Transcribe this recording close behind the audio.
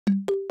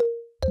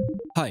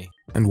Hi,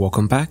 and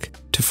welcome back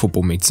to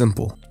Football Made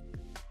Simple.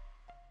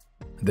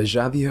 The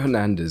Xavi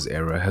Hernandez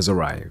era has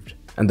arrived,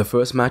 and the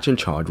first match in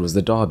charge was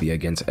the derby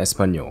against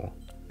Espanyol.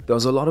 There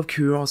was a lot of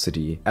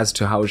curiosity as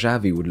to how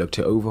Xavi would look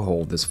to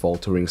overhaul this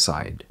faltering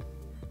side.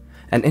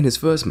 And in his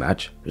first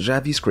match,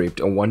 Xavi scraped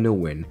a 1-0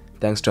 win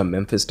thanks to a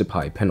Memphis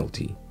Depay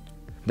penalty.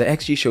 The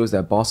XG shows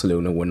that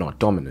Barcelona were not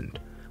dominant,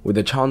 with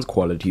the chance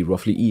quality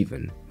roughly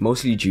even,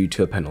 mostly due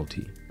to a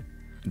penalty.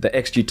 The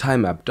XG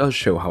time map does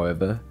show,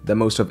 however, that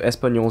most of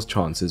Espanyol's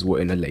chances were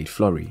in a late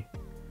flurry.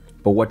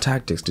 But what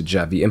tactics did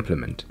Xavi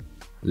implement?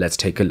 Let's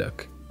take a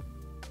look.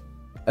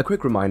 A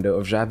quick reminder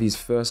of Xavi's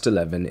first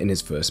 11 in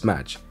his first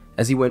match,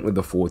 as he went with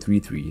the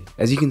 4-3-3,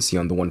 as you can see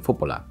on the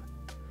OneFootball app.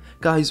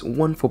 Guys,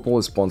 OneFootball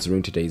is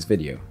sponsoring today's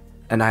video,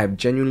 and I have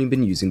genuinely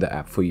been using the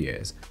app for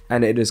years,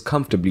 and it is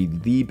comfortably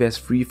the best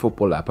free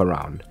football app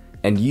around,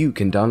 and you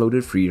can download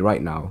it free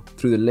right now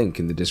through the link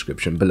in the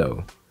description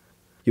below.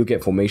 You'll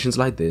get formations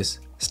like this,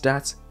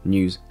 stats,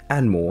 news,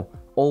 and more,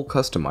 all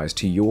customized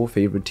to your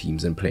favorite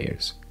teams and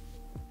players.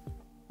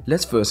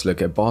 Let's first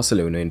look at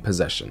Barcelona in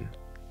possession.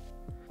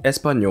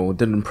 Espanyol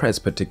didn't press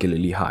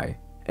particularly high,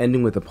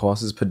 ending with a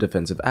passes per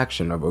defensive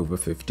action of over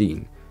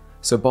 15,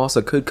 so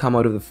Barca could come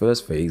out of the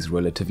first phase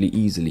relatively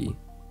easily.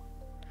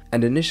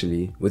 And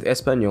initially, with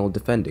Espanyol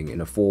defending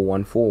in a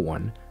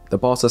 4-1-4-1, the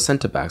Barca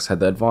centre-backs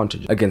had the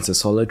advantage against a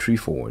solitary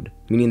forward,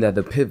 meaning that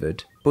the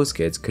pivot,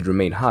 Busquets, could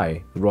remain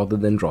high rather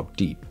than drop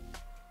deep.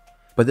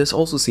 But this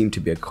also seemed to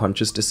be a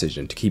conscious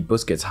decision to keep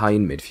Busquets high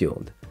in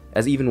midfield,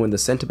 as even when the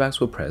centre-backs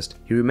were pressed,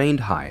 he remained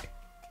high.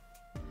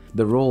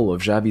 The role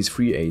of Xavi's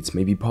free eights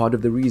may be part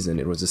of the reason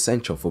it was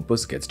essential for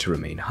Busquets to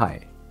remain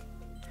high.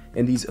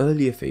 In these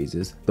earlier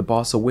phases, the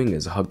Barca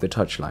wingers hugged the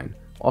touchline,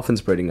 often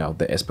spreading out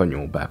the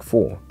Espanyol back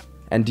four,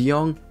 and De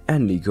Jong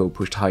and Nico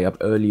pushed high up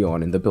early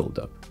on in the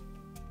build-up.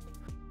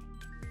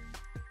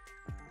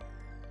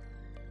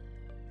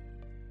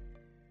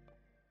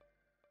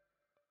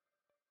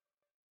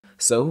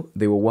 So,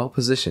 they were well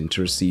positioned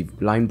to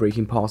receive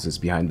line-breaking passes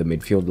behind the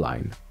midfield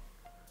line.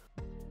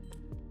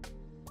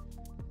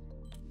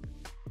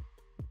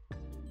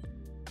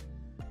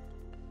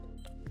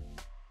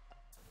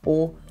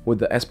 Or, with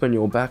the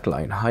Espanyol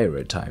backline higher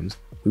at times,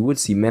 we would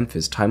see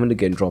Memphis time and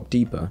again drop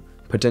deeper,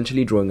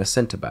 potentially drawing a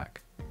centre-back.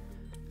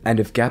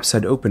 And if gaps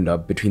had opened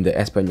up between the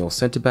Espanyol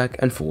centre-back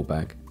and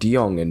full-back, De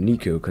Jong and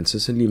Nico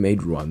consistently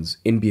made runs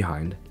in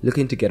behind,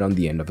 looking to get on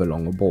the end of a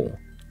longer ball.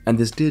 And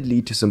this did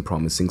lead to some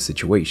promising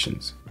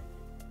situations.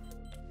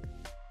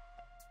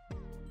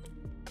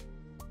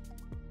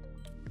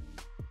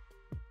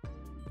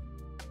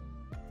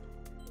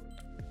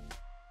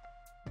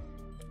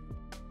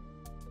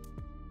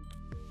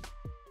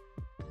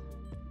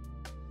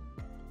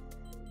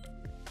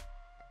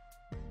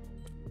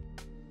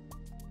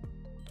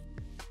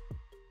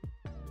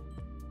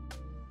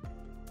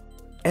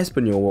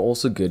 Espanyol were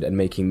also good at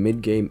making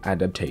mid-game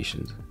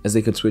adaptations, as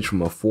they could switch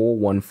from a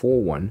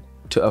 4-1-4-1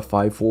 to a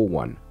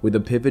 5-4-1 with a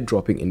pivot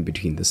dropping in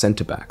between the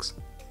centre-backs.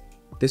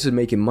 This would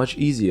make it much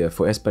easier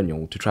for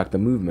Espanyol to track the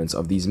movements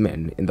of these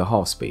men in the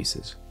half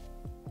spaces.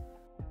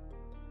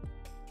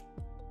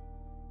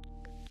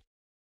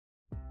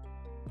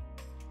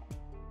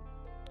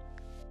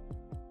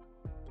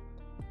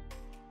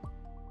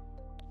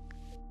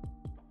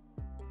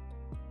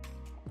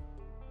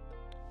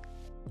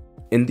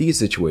 In these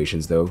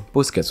situations though,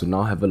 Busquets would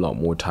now have a lot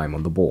more time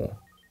on the ball.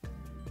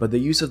 But the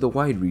use of the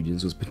wide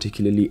regions was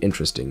particularly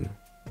interesting.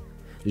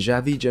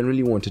 Xavi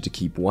generally wanted to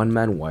keep one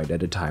man wide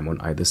at a time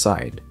on either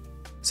side,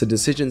 so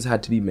decisions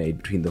had to be made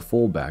between the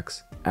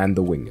fullbacks and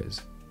the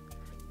wingers.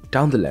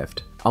 Down the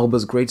left,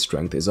 Alba's great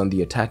strength is on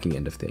the attacking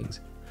end of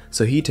things,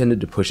 so he tended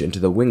to push into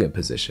the winger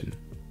position.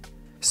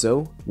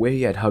 So, where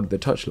he had hugged the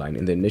touchline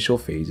in the initial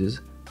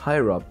phases,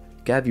 higher up,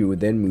 Xavi would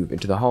then move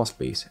into the half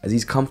space as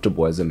he's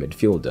comfortable as a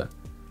midfielder.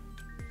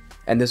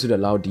 And this would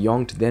allow De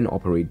Jong to then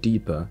operate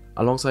deeper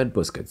alongside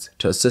Busquets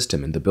to assist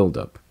him in the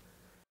build-up.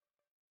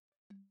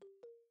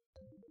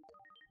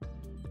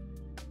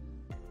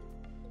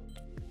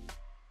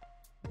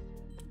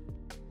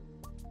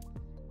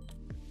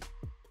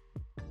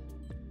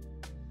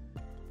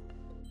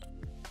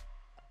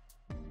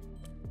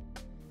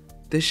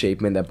 This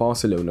shape meant that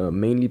Barcelona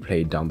mainly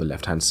played down the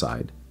left-hand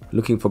side,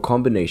 looking for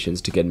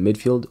combinations to get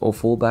midfield or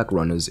full-back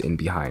runners in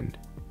behind.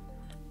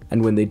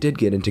 And when they did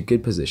get into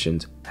good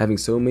positions, having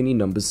so many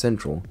numbers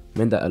central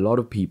meant that a lot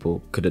of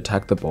people could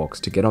attack the box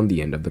to get on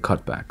the end of the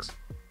cutbacks.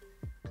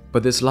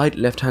 But this light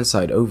left-hand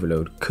side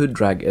overload could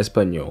drag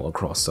Espanyol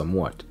across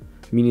somewhat,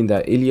 meaning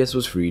that Ilias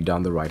was free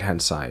down the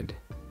right-hand side.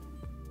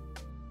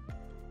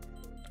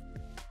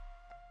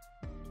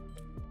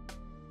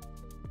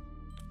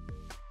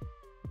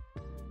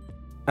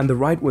 And the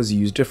right was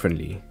used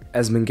differently,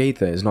 as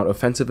Mingueza is not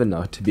offensive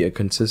enough to be a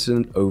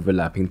consistent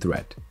overlapping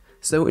threat.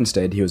 So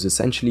instead he was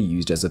essentially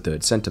used as a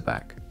third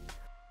centre-back.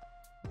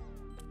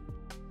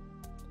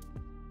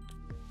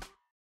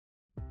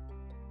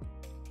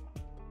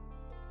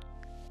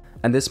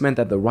 And this meant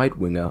that the right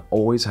winger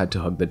always had to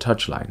hug the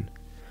touchline,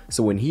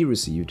 so when he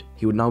received,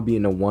 he would now be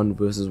in a 1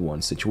 versus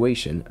 1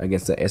 situation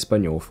against the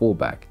Espanyol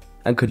fullback,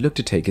 and could look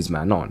to take his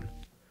man on.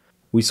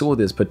 We saw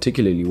this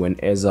particularly when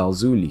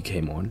Zuli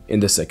came on in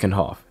the second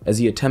half, as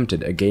he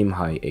attempted a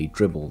game-high 8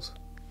 dribbles.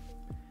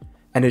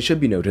 And it should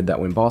be noted that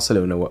when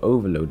Barcelona were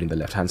overloading the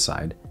left-hand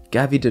side,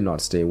 Xavi did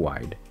not stay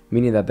wide,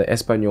 meaning that the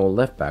Espanyol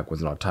left-back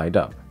was not tied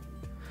up.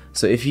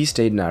 So if he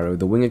stayed narrow,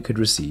 the winger could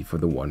receive for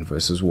the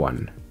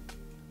 1-versus-1.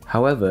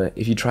 However,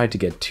 if he tried to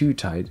get too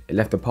tight, it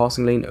left the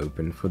passing lane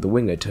open for the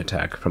winger to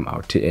attack from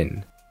out to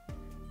in.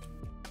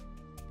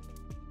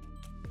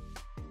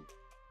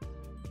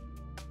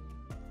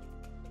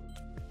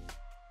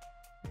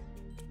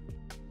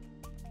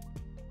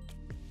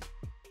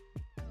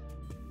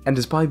 And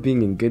despite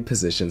being in good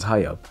positions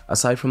high up,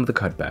 aside from the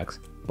cutbacks,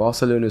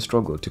 Barcelona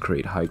struggled to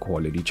create high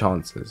quality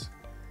chances.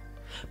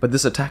 But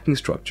this attacking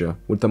structure,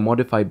 with the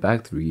modified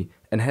back three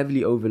and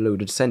heavily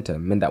overloaded centre,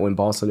 meant that when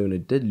Barcelona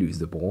did lose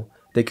the ball,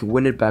 they could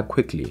win it back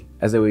quickly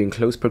as they were in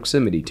close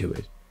proximity to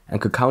it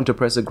and could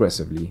counter-press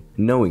aggressively,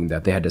 knowing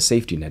that they had a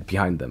safety net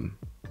behind them.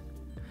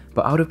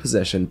 But out of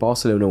possession,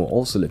 Barcelona were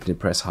also looking to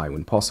press high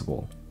when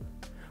possible.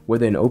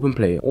 Whether in open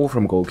play or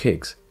from goal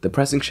kicks, the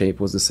pressing shape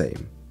was the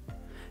same.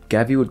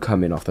 Xavi would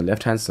come in off the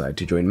left-hand side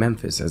to join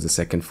Memphis as the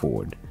second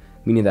forward,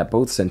 meaning that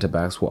both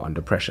centre-backs were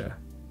under pressure.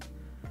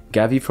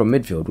 Xavi from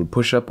midfield would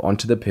push up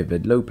onto the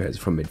pivot Lopez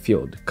from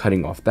midfield,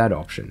 cutting off that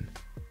option.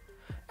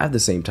 At the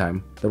same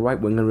time, the right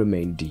winger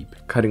remained deep,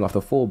 cutting off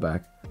the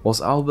fullback,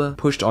 whilst Alba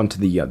pushed onto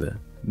the other,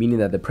 meaning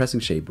that the pressing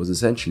shape was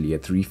essentially a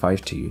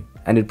 3-5-2,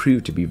 and it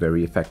proved to be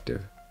very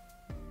effective.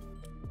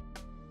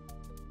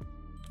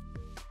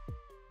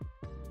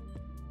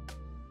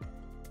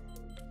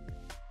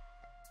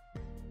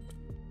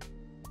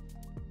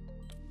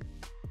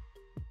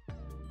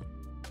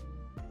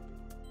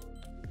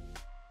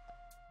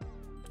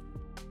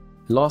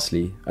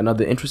 Lastly,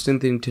 another interesting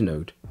thing to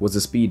note was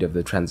the speed of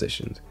the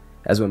transitions,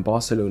 as when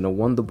Barcelona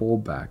won the ball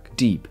back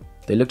deep,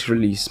 they looked to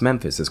release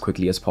Memphis as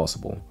quickly as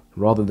possible,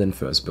 rather than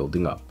first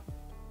building up.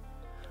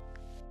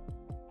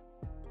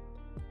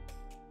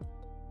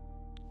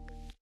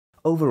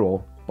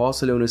 Overall,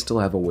 Barcelona still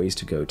have a ways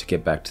to go to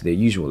get back to their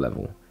usual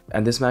level,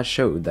 and this match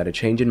showed that a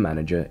change in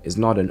manager is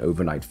not an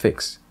overnight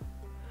fix.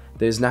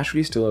 There is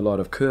naturally still a lot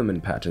of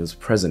Koeman patterns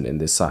present in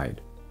this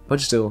side, but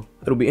still,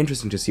 it'll be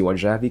interesting to see what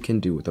Xavi can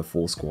do with a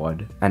full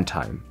squad and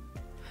time.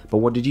 But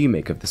what did you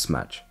make of this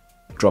match?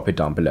 Drop it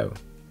down below.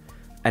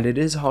 And it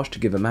is harsh to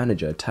give a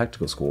manager a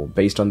tactical score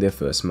based on their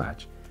first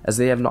match, as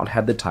they have not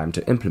had the time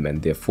to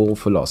implement their full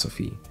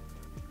philosophy.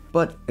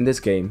 But in this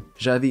game,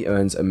 Xavi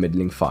earns a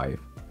middling 5.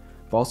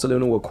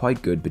 Barcelona were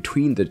quite good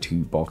between the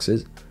two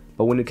boxes,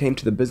 but when it came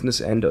to the business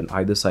end on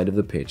either side of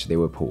the pitch, they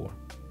were poor.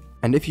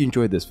 And if you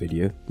enjoyed this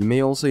video, you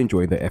may also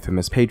enjoy the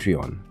FMS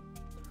Patreon.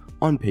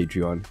 On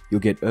Patreon, you'll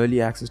get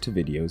early access to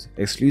videos,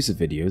 exclusive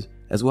videos,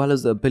 as well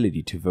as the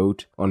ability to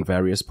vote on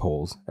various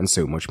polls and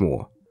so much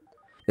more.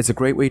 It's a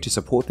great way to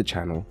support the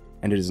channel,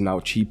 and it is now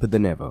cheaper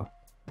than ever.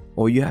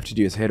 All you have to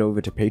do is head over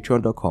to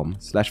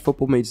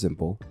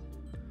patreon.com/footballmadesimple,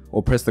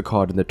 or press the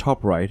card in the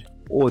top right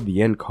or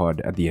the end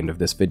card at the end of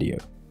this video.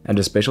 And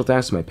a special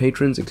thanks to my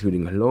patrons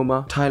including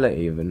Loma, Tyler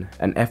Avon,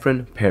 and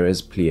Efren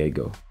Perez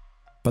Pliego.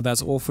 But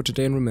that's all for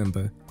today, and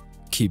remember,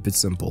 keep it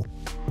simple.